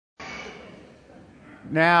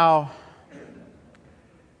Now,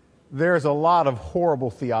 there's a lot of horrible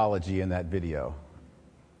theology in that video.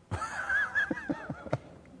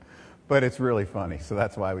 But it's really funny, so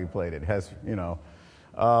that's why we played it.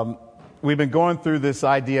 We've been going through this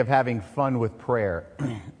idea of having fun with prayer.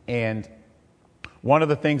 And one of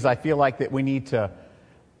the things I feel like that we need to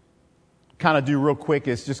kind of do real quick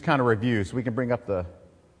is just kind of review. So we can bring up the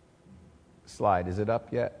slide. Is it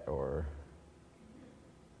up yet? Or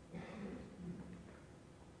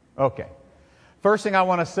okay. First thing I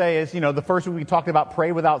want to say is, the first week we talked about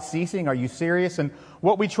pray without ceasing. Are you serious? And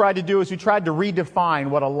what we tried to do is we tried to redefine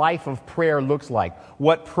what a life of prayer looks like,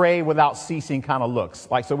 what pray without ceasing kind of looks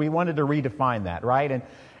like. So we wanted to redefine that, right?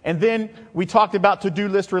 And then we talked about to-do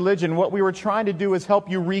list religion. What we were trying to do is help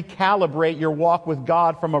you recalibrate your walk with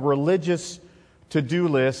God from a religious to-do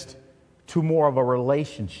list to more of a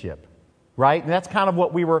relationship, right? And that's kind of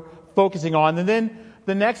what we were focusing on. And then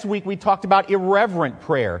the next week we talked about irreverent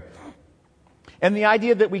prayer. And the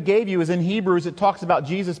idea that we gave you is in Hebrews, it talks about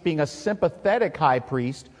Jesus being a sympathetic high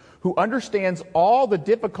priest who understands all the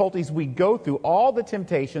difficulties we go through, all the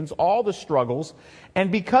temptations, all the struggles.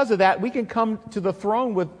 And because of that, we can come to the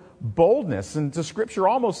throne with boldness. And the scripture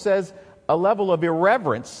almost says a level of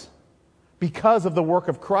irreverence because of the work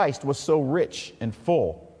of Christ was so rich and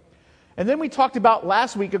full. And then we talked about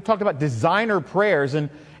last week, we talked about designer prayers. And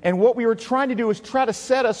what we were trying to do is try to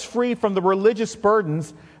set us free from the religious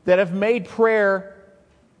burdens that have made prayer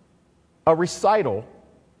a recital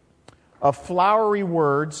of flowery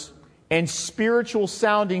words and spiritual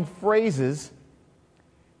sounding phrases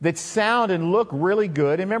that sound and look really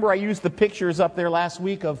good. And remember, I used the pictures up there last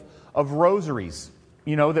week of rosaries,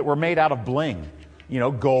 that were made out of bling,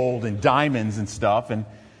 gold and diamonds and stuff.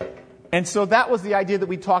 And so that was the idea that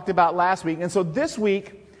we talked about last week. And so this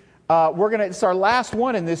week, it's our last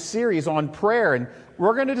one in this series on prayer, and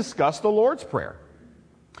we're going to discuss the Lord's Prayer.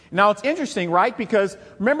 Now, it's interesting, right? Because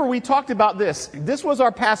remember, we talked about this. This was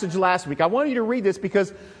our passage last week. I want you to read this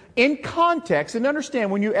because in context, and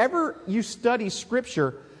understand, whenever you study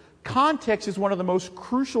Scripture, context is one of the most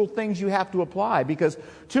crucial things you have to apply, because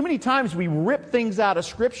too many times we rip things out of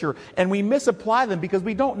Scripture and we misapply them because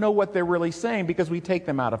we don't know what they're really saying because we take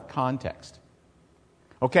them out of context.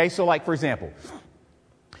 Okay, so like, for example,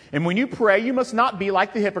 and when you pray, you must not be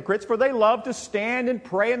like the hypocrites, for they love to stand and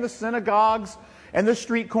pray in the synagogues and the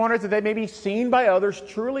street corners that they may be seen by others.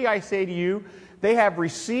 Truly I say to you, they have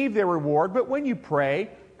received their reward. But when you pray,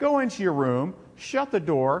 go into your room, shut the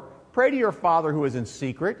door, pray to your Father who is in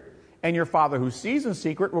secret, and your Father who sees in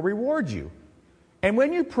secret will reward you. And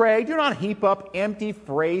when you pray, do not heap up empty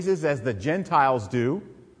phrases as the Gentiles do.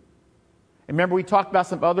 And remember, we talked about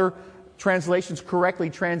some other translations correctly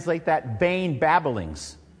translate that vain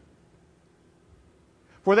babblings.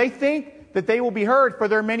 For they think that they will be heard for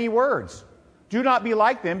their many words. Do not be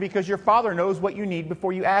like them, because your Father knows what you need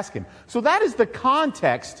before you ask Him. So that is the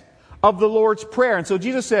context of the Lord's Prayer. And so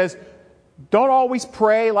Jesus says, don't always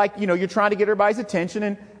pray like, you're trying to get everybody's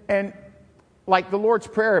attention. And like the Lord's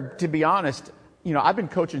Prayer, to be honest, I've been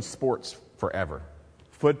coaching sports forever.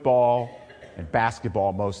 Football and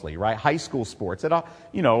basketball mostly, right? High school sports. At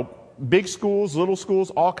big schools, little schools,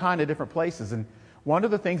 all kind of different places. And one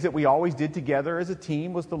of the things that we always did together as a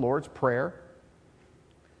team was the Lord's Prayer.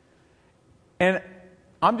 And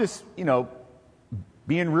I'm just,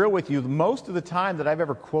 being real with you, most of the time that I've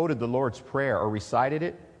ever quoted the Lord's Prayer or recited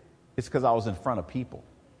it, it's because I was in front of people.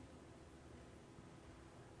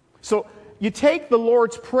 So you take the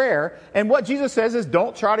Lord's Prayer, and what Jesus says is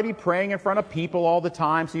don't try to be praying in front of people all the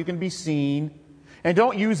time so you can be seen. And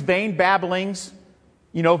don't use vain babblings,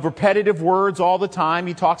 repetitive words all the time.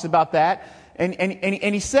 He talks about that.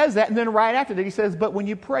 And he says that, and then right after that he says, but when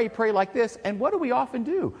you pray, pray like this. And what do we often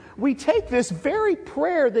do? We take this very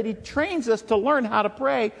prayer that he trains us to learn how to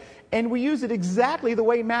pray, and we use it exactly the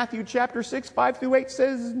way Matthew chapter 6, 5 through 8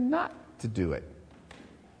 says not to do it.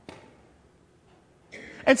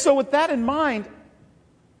 And so with that in mind,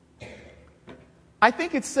 I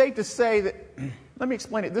think it's safe to say that, let me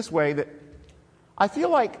explain it this way, that I feel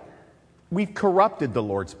like we've corrupted the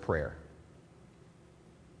Lord's Prayer.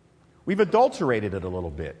 We've adulterated it a little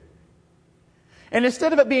bit. And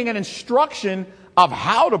instead of it being an instruction of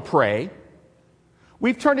how to pray,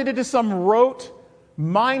 we've turned it into some rote,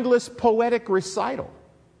 mindless, poetic recital.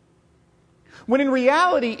 When in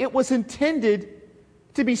reality, it was intended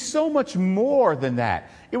to be so much more than that.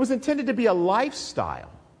 It was intended to be a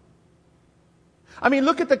lifestyle. I mean,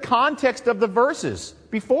 look at the context of the verses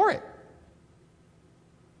before it.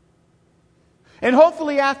 And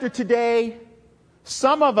hopefully after today,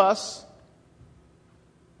 some of us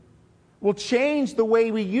will change the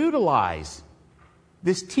way we utilize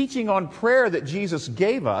this teaching on prayer that Jesus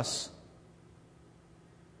gave us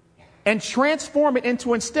and transform it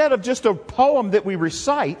into, instead of just a poem that we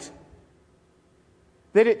recite,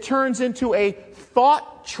 that it turns into a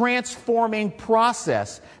thought-transforming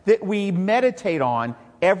process that we meditate on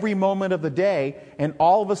every moment of the day, and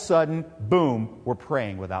all of a sudden, boom, we're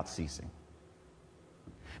praying without ceasing.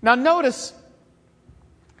 Now notice,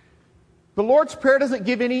 the Lord's Prayer doesn't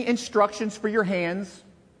give any instructions for your hands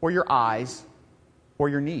or your eyes or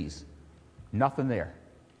your knees. Nothing there.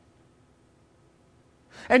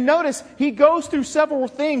 And notice, he goes through several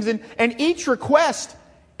things, and each request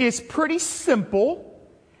is pretty simple,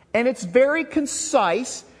 and it's very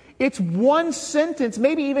concise. It's one sentence,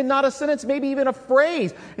 maybe even not a sentence, maybe even a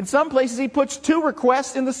phrase. In some places, he puts two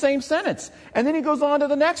requests in the same sentence. And then he goes on to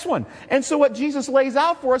the next one. And so what Jesus lays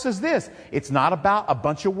out for us is this. It's not about a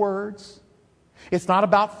bunch of words. It's not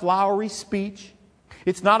about flowery speech.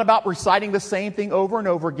 It's not about reciting the same thing over and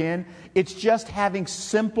over again. It's just having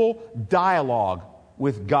simple dialogue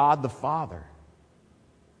with God the Father.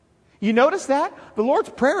 You notice that? The Lord's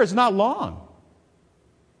Prayer is not long.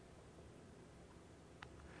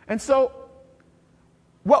 And so,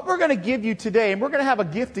 what we're going to give you today, and we're going to have a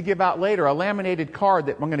gift to give out later, a laminated card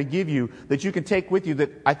that I'm going to give you that you can take with you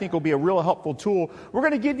that I think will be a real helpful tool. We're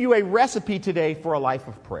going to give you a recipe today for a life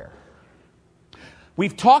of prayer.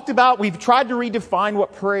 We've tried to redefine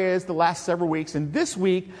what prayer is the last several weeks, and this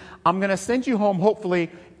week I'm going to send you home hopefully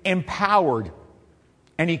empowered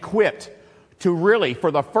and equipped to really,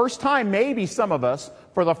 for the first time, maybe some of us,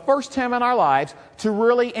 for the first time in our lives, to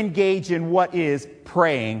really engage in what is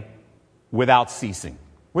praying without ceasing.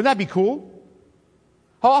 Wouldn't that be cool?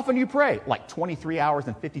 How often do you pray? Like 23 hours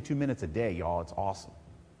and 52 minutes a day, y'all. It's awesome.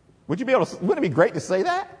 Wouldn't it be great to say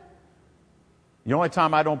that? The only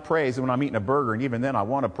time I don't pray is when I'm eating a burger, and even then I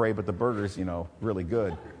want to pray, but the burger's, really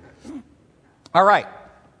good. All right.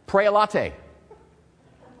 Pray a latte.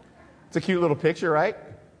 It's a cute little picture, right?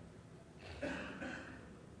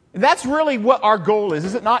 And that's really what our goal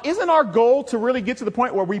is it not? Isn't our goal to really get to the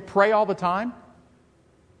point where we pray all the time?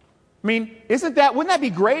 I mean, wouldn't that be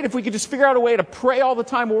great if we could just figure out a way to pray all the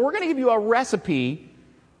time? Well, we're going to give you a recipe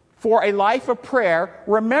for a life of prayer,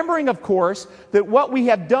 remembering, of course, that what we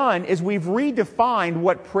have done is we've redefined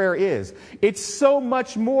what prayer is. It's so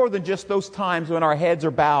much more than just those times when our heads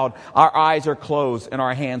are bowed, our eyes are closed, and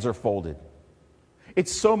our hands are folded.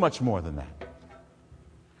 It's so much more than that.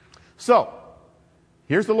 So,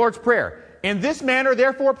 here's the Lord's Prayer. In this manner,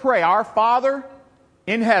 therefore, pray, Our Father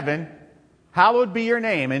in heaven, hallowed be your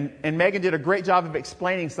name. And Megan did a great job of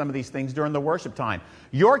explaining some of these things during the worship time.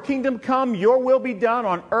 Your kingdom come, your will be done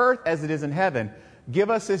on earth as it is in heaven. Give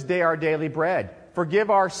us this day our daily bread. Forgive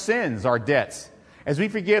our sins, our debts, as we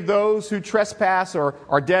forgive those who trespass or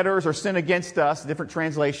are debtors or sin against us, different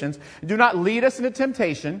translations. Do not lead us into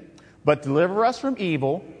temptation, but deliver us from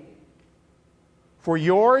evil. For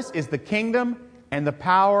yours is the kingdom and the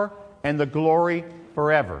power and the glory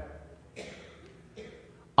forever.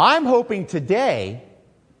 I'm hoping today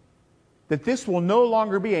that this will no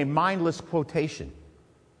longer be a mindless quotation.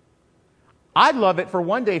 I'd love it for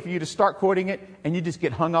one day for you to start quoting it and you just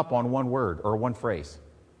get hung up on one word or one phrase.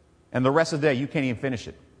 And the rest of the day you can't even finish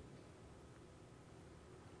it.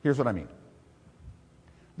 Here's what I mean.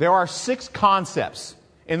 There are 6 concepts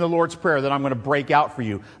in the Lord's Prayer that I'm going to break out for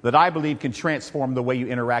you that I believe can transform the way you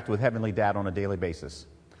interact with Heavenly Dad on a daily basis.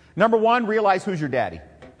 Number 1, realize who's your daddy.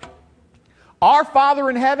 Our Father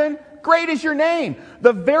in heaven, great is your name.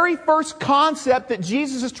 The very first concept that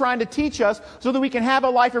Jesus is trying to teach us so that we can have a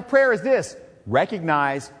life of prayer is this.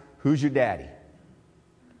 Recognize who's your daddy.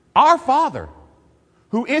 Our Father,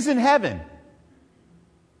 who is in heaven.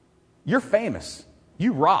 You're famous.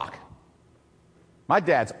 You rock. My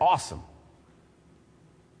dad's awesome.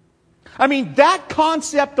 I mean, that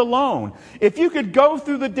concept alone, if you could go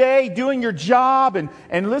through the day doing your job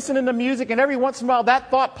and listening to music, and every once in a while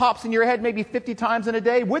that thought pops in your head maybe 50 times in a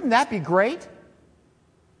day, wouldn't that be great?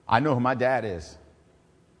 I know who my dad is.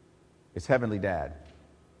 It's Heavenly Dad.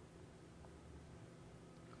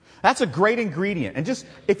 That's a great ingredient. And just,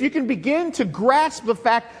 if you can begin to grasp the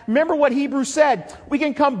fact, remember what Hebrews said, we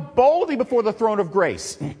can come boldly before the throne of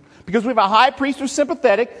grace. Because we have a high priest who's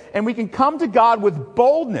sympathetic, and we can come to God with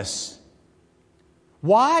boldness.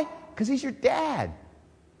 Why? Because he's your dad.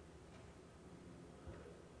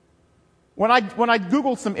 When I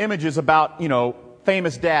Googled some images about,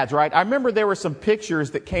 famous dads, right? I remember there were some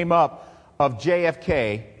pictures that came up of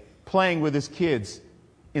JFK playing with his kids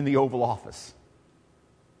in the Oval Office.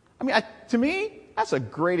 I mean, to me, that's a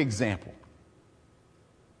great example.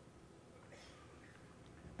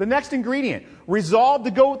 The next ingredient, resolve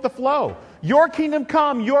to go with the flow. Your kingdom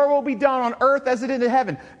come, your will be done on earth as it is in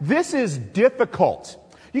heaven. This is difficult.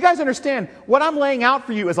 You guys understand, what I'm laying out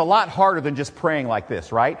for you is a lot harder than just praying like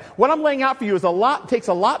this, right? What I'm laying out for you takes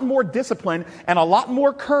a lot more discipline and a lot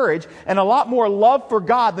more courage and a lot more love for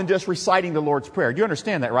God than just reciting the Lord's Prayer. Do you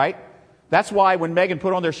understand that, right? That's why when Megan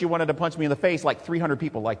put on there she wanted to punch me in the face, like 300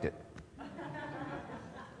 people liked it.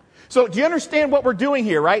 So do you understand what we're doing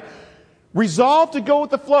here, right? Resolve to go with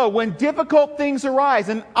the flow when difficult things arise.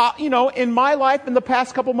 And, in my life in the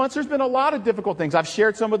past couple months, there's been a lot of difficult things. I've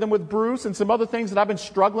shared some of them with Bruce and some other things that I've been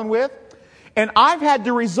struggling with. And I've had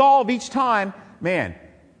to resolve each time, man,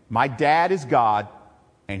 my dad is God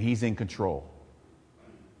and he's in control.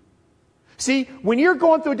 See, when you're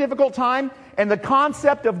going through a difficult time and the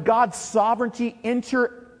concept of God's sovereignty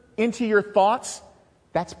enter into your thoughts,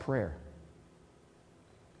 that's prayer.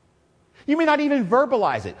 You may not even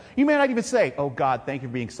verbalize it. You may not even say, oh God, thank you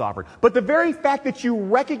for being sovereign. But the very fact that you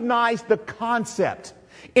recognize the concept,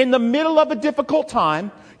 in the middle of a difficult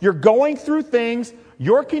time, you're going through things,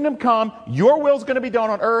 your kingdom come, your will's going to be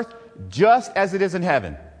done on earth just as it is in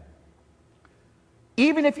heaven.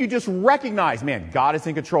 Even if you just recognize, man, God is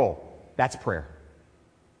in control, that's prayer.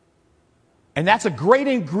 And that's a great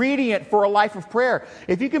ingredient for a life of prayer.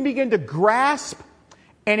 If you can begin to grasp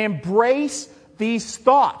and embrace these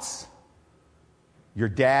thoughts, your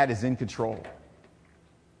dad is in control.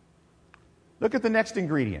 Look at the next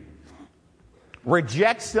ingredient.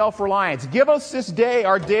 Reject self-reliance. Give us this day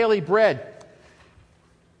our daily bread.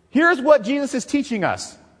 Here's what Jesus is teaching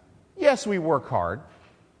us. Yes, we work hard.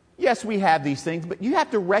 Yes, we have these things, but you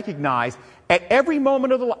have to recognize at every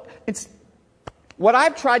moment of the life. What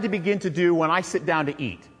I've tried to begin to do when I sit down to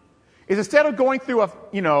eat is instead of going through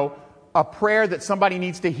a prayer that somebody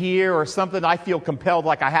needs to hear or something I feel compelled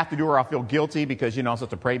like I have to do or I feel guilty because, I'm supposed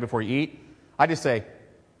to pray before you eat. I just say,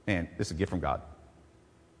 man, this is a gift from God.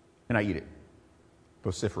 And I eat it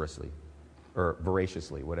vociferously or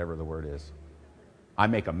voraciously, whatever the word is. I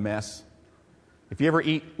make a mess. If you ever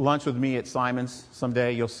eat lunch with me at Simon's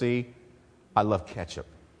someday, you'll see I love ketchup.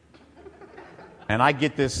 And I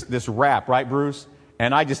get this wrap, right, Bruce?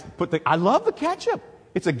 And I just I love the ketchup.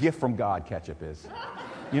 It's a gift from God, ketchup is.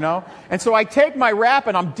 And so I take my wrap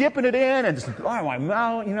and I'm dipping it in and just my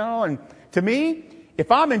mouth, and to me, if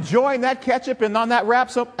I'm enjoying that ketchup and on that wrap,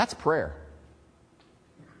 so that's prayer.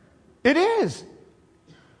 It is.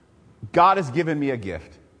 God has given me a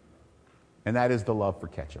gift, and that is the love for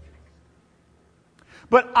ketchup.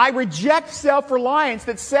 But I reject self-reliance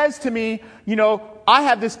that says to me, I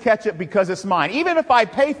have this ketchup because it's mine. Even if I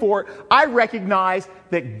pay for it, I recognize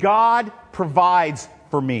that God provides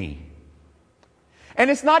for me. And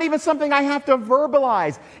it's not even something I have to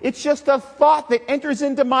verbalize. It's just a thought that enters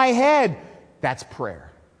into my head. That's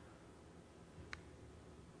prayer.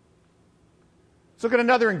 Let's look at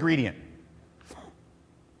another ingredient.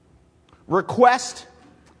 Request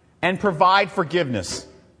and provide forgiveness.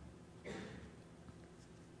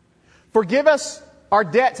 Forgive us our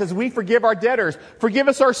debts as we forgive our debtors. Forgive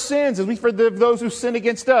us our sins as we forgive those who sin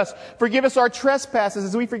against us. Forgive us our trespasses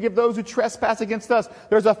as we forgive those who trespass against us.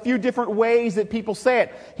 There's a few different ways that people say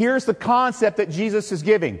it. Here's the concept that Jesus is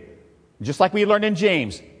giving. Just like we learned in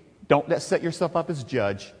James. Don't set yourself up as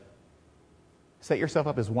judge. Set yourself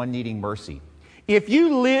up as one needing mercy. If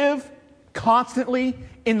you live constantly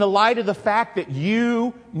in the light of the fact that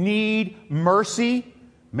you need mercy,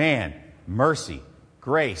 man, mercy,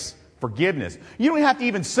 grace, forgiveness. You don't have to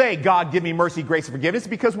even say, God, give me mercy, grace, and forgiveness,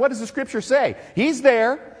 because what does the Scripture say? He's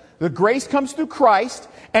there. The grace comes through Christ.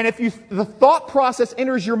 And if the thought process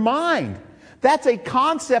enters your mind, that's a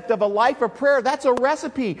concept of a life of prayer. That's a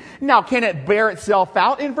recipe. Now, can it bear itself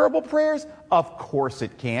out in verbal prayers? Of course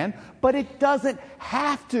it can. But it doesn't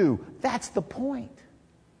have to. That's the point.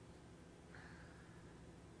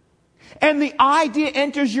 And the idea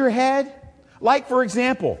enters your head. Like, for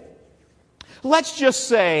example, let's just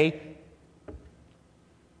say,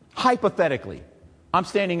 hypothetically, I'm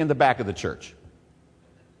standing in the back of the church.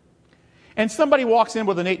 And somebody walks in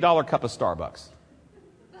with an $8 cup of Starbucks.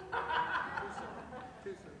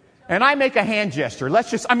 And I make a hand gesture.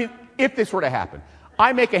 If this were to happen,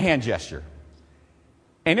 I make a hand gesture.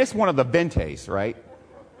 And it's one of the Ventes, right?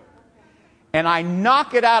 And I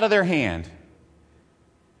knock it out of their hand.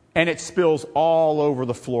 And it spills all over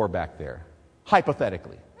the floor back there.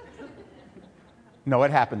 Hypothetically. No,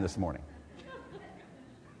 it happened this morning.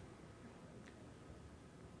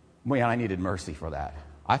 Man, I needed mercy for that.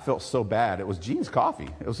 I felt so bad. It was Jean's coffee.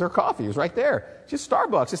 It was her coffee. It was right there. Just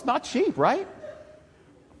Starbucks. It's not cheap, right?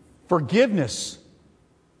 Forgiveness.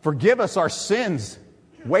 Forgive us our sins,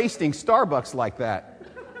 wasting Starbucks like that.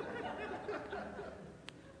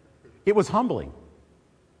 It was humbling.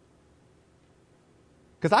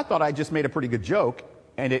 Because I thought I just made a pretty good joke,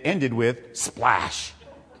 and it ended with splash.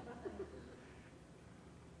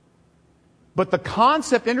 But the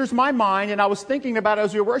concept enters my mind, and I was thinking about it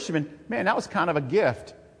as we were worshiping. Man, that was kind of a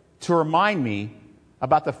gift to remind me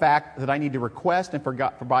about the fact that I need to request and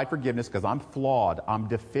provide forgiveness because I'm flawed. I'm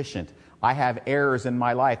deficient. I have errors in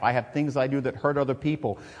my life. I have things I do that hurt other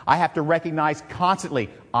people. I have to recognize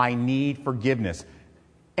constantly I need forgiveness.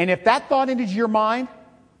 And if that thought enters your mind,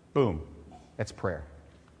 boom, that's prayer.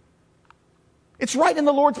 It's right in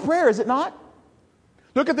the Lord's Prayer, is it not?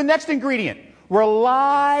 Look at the next ingredient.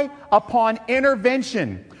 Rely upon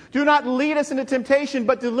intervention. Do not lead us into temptation,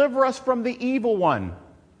 but deliver us from the evil one.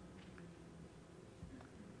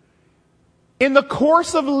 In the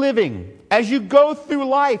course of living, as you go through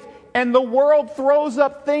life, and the world throws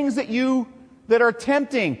up things that are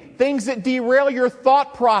tempting, things that derail your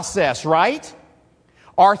thought process, right?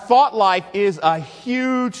 Our thought life is a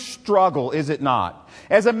huge struggle, is it not?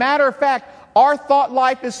 As a matter of fact, our thought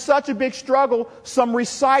life is such a big struggle, some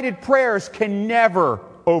recited prayers can never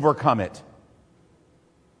overcome it.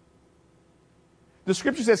 The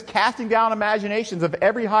scripture says, casting down imaginations of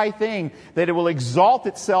every high thing, that it will exalt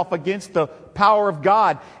itself against the power of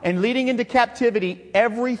God, and leading into captivity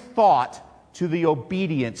every thought to the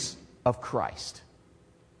obedience of Christ.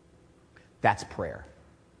 That's prayer.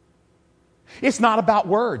 It's not about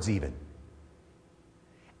words even.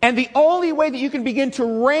 And the only way that you can begin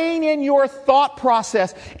to rein in your thought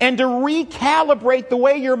process and to recalibrate the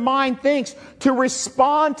way your mind thinks to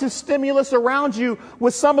respond to stimulus around you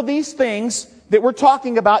with some of these things that we're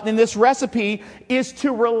talking about in this recipe is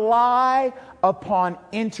to rely upon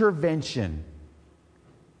intervention.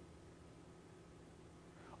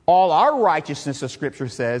 All our righteousness, the Scripture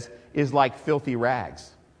says, is like filthy rags.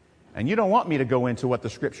 And you don't want me to go into what the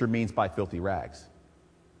Scripture means by filthy rags.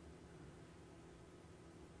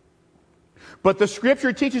 But the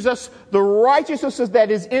Scripture teaches us the righteousness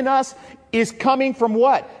that is in us is coming from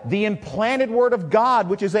what? The implanted Word of God,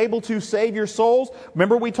 which is able to save your souls.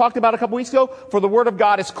 Remember we talked about a couple weeks ago? For the Word of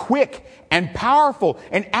God is quick and powerful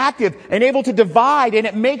and active and able to divide, and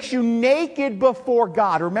it makes you naked before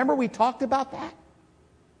God. Remember we talked about that?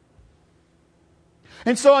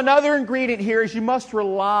 And so another ingredient here is you must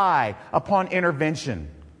rely upon intervention.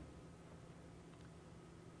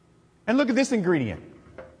 And look at this ingredient.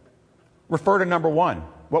 Refer to number one.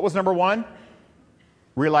 What was number one?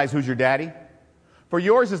 Realize who's your daddy. For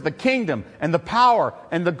yours is the kingdom and the power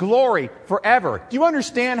and the glory forever. Do you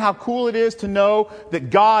understand how cool it is to know that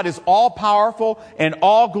God is all powerful and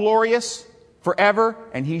all glorious forever,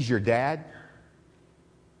 and He's your dad?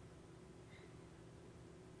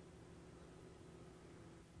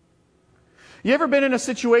 You ever been in a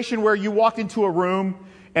situation where you walked into a room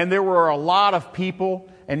and there were a lot of people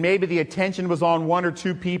and maybe the attention was on one or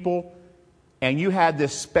two people, and you had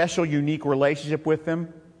this special, unique relationship with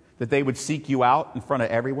them that they would seek you out in front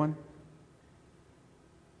of everyone?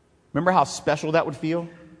 Remember how special that would feel?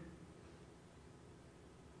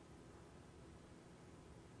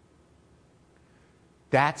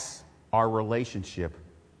 That's our relationship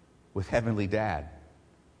with Heavenly Dad.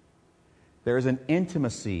 There's an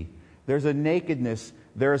intimacy, there's a nakedness,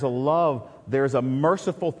 there's a love, there's a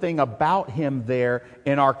merciful thing about Him there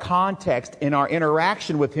in our context, in our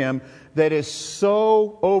interaction with Him, that is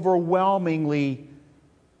so overwhelmingly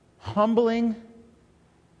humbling,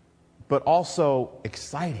 but also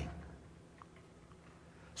exciting.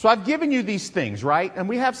 So I've given you these things, right? And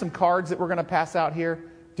we have some cards that we're going to pass out here.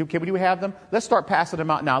 Do we have them? Let's start passing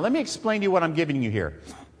them out now. Let me explain to you what I'm giving you here.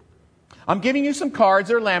 I'm giving you some cards.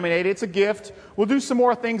 They're laminated. It's a gift. We'll do some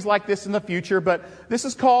more things like this in the future, but this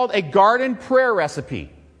is called a garden prayer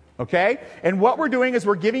recipe. Okay? And what we're doing is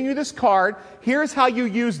we're giving you this card. Here's how you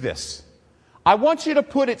use this. I want you to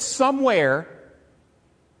put it somewhere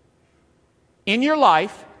in your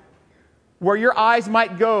life where your eyes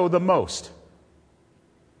might go the most.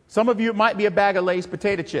 Some of you, it might be a bag of Lay's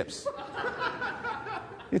potato chips.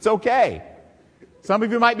 It's okay. Some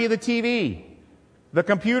of you might be the TV, the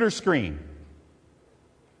computer screen,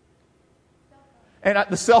 and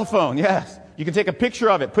the cell phone. Yes, you can take a picture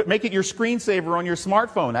of it, make it your screensaver on your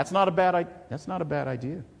smartphone. That's not a bad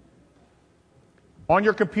idea. On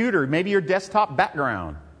your computer, maybe your desktop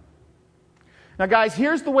background. Now, guys,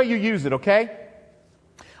 here's the way you use it. Okay,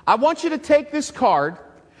 I want you to take this card,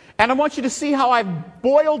 and I want you to see how I've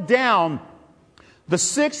boiled down the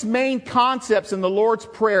 6 main concepts in the Lord's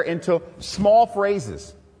Prayer into small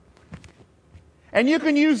phrases. And you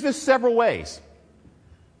can use this several ways.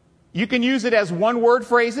 You can use it as one-word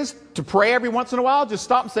phrases to pray every once in a while. Just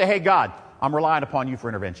stop and say, hey, God, I'm relying upon you for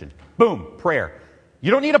intervention. Boom, prayer. You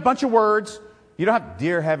don't need a bunch of words. You don't have,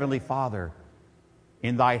 dear Heavenly Father.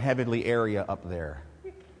 in thy heavenly area up there.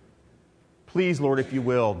 Please, Lord, if you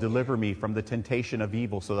will, deliver me from the temptation of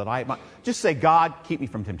evil so that I might... Just say, God, keep me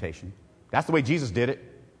from temptation. That's the way Jesus did it.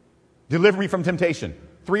 Deliver me from temptation.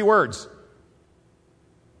 3 words.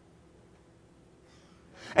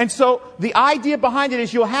 And so the idea behind it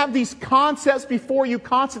is you'll have these concepts before you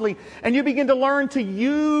constantly, and you begin to learn to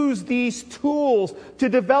use these tools to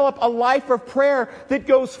develop a life of prayer that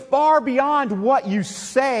goes far beyond what you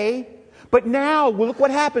say. But now, well, look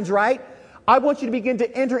what happens, right? I want you to begin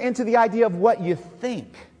to enter into the idea of what you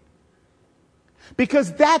think.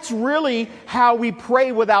 Because that's really how we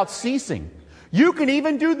pray without ceasing. You can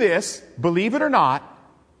even do this, believe it or not,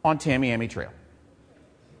 on Tamiami Trail.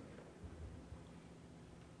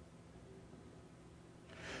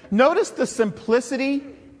 Notice the simplicity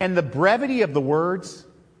and the brevity of the words.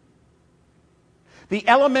 The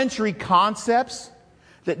elementary concepts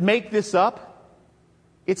that make this up.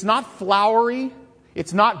 It's not flowery.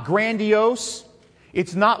 It's not grandiose.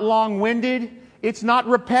 It's not long-winded. It's not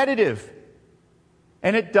repetitive.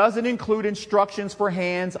 And it doesn't include instructions for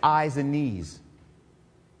hands, eyes, and knees.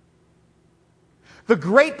 The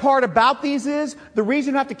great part about these is, the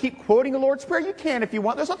reason you have to keep quoting the Lord's Prayer, you can if you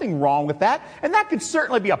want. There's nothing wrong with that. And that could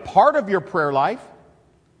certainly be a part of your prayer life.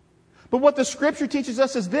 But what the Scripture teaches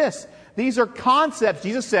us is this. These are concepts.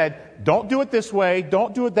 Jesus said, don't do it this way,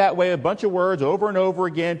 don't do it that way, a bunch of words over and over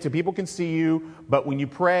again till people can see you. But when you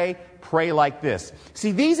pray, pray like this.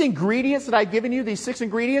 See, these ingredients that I've given you, these 6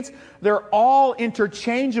 ingredients, they're all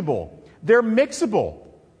interchangeable. They're mixable.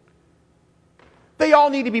 They all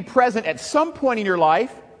need to be present at some point in your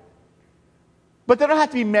life, but they don't have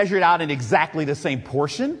to be measured out in exactly the same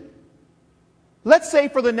portion. Let's say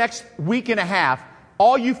for the next week and a half,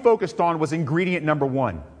 all you focused on was ingredient number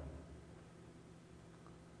 1.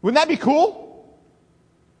 Wouldn't that be cool?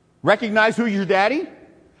 Recognize who's your daddy?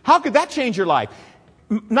 How could that change your life?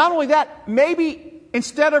 Not only that, maybe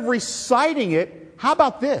instead of reciting it, how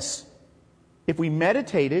about this? If we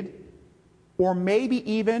meditated, or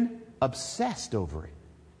maybe even obsessed over it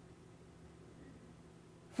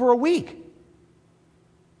for a week.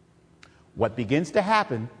 What begins to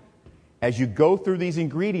happen as you go through these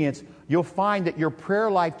ingredients, you'll find that your prayer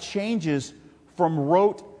life changes from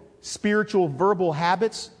rote spiritual verbal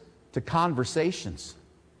habits to conversations.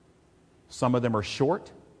 Some of them are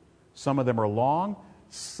short, some of them are long,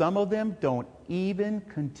 some of them don't even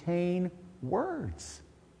contain words.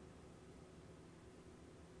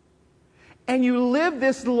 And you live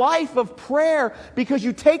this life of prayer because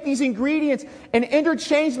you take these ingredients and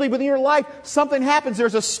interchangeably within your life, something happens.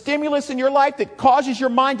 There's a stimulus in your life that causes your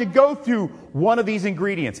mind to go through one of these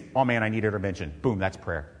ingredients. Oh man, I need intervention. Boom, that's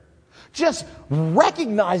prayer. Just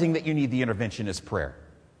recognizing that you need the intervention is prayer.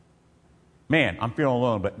 Man, I'm feeling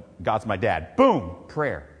alone, but God's my dad. Boom,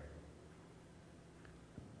 prayer.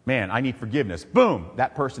 Man, I need forgiveness. Boom,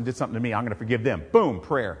 that person did something to me. I'm going to forgive them. Boom,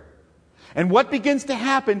 prayer. And what begins to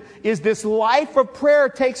happen is this life of prayer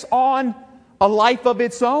takes on a life of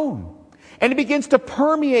its own. And it begins to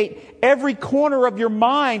permeate every corner of your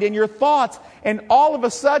mind and your thoughts. And all of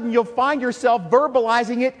a sudden, you'll find yourself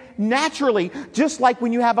verbalizing it naturally, just like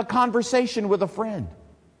when you have a conversation with a friend.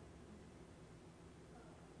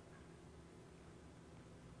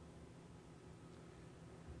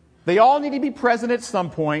 They all need to be present at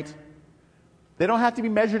some point. They don't have to be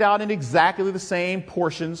measured out in exactly the same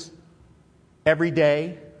portions every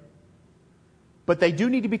day. But they do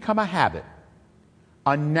need to become a habit,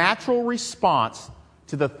 a natural response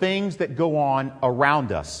to the things that go on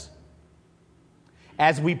around us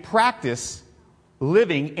as we practice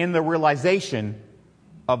living in the realization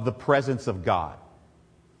of the presence of God.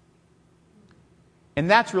 And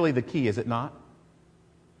that's really the key, is it not?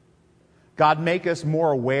 God, make us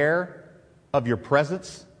more aware of your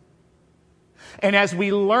presence. And as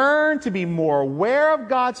we learn to be more aware of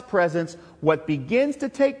God's presence, what begins to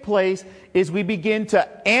take place is we begin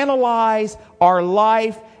to analyze our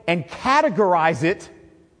life and categorize it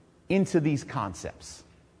into these concepts.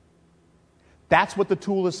 That's what the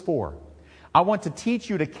tool is for. I want to teach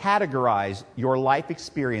you to categorize your life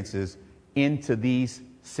experiences into these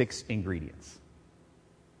 6 ingredients.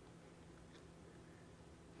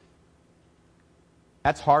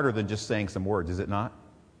 That's harder than just saying some words, is it not?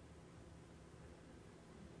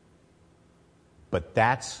 But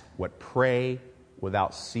that's what pray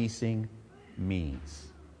without ceasing means.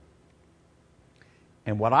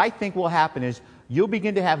 And what I think will happen is you'll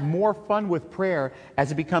begin to have more fun with prayer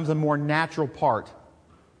as it becomes a more natural part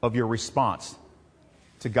of your response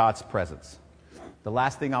to God's presence. The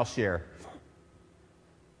last thing I'll share.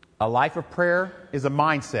 A life of prayer is a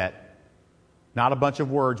mindset, not a bunch of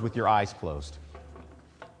words with your eyes closed.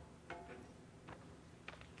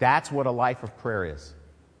 That's what a life of prayer is.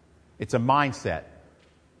 It's a mindset,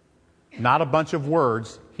 not a bunch of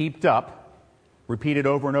words heaped up, repeated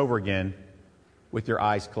over and over again with your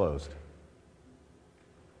eyes closed.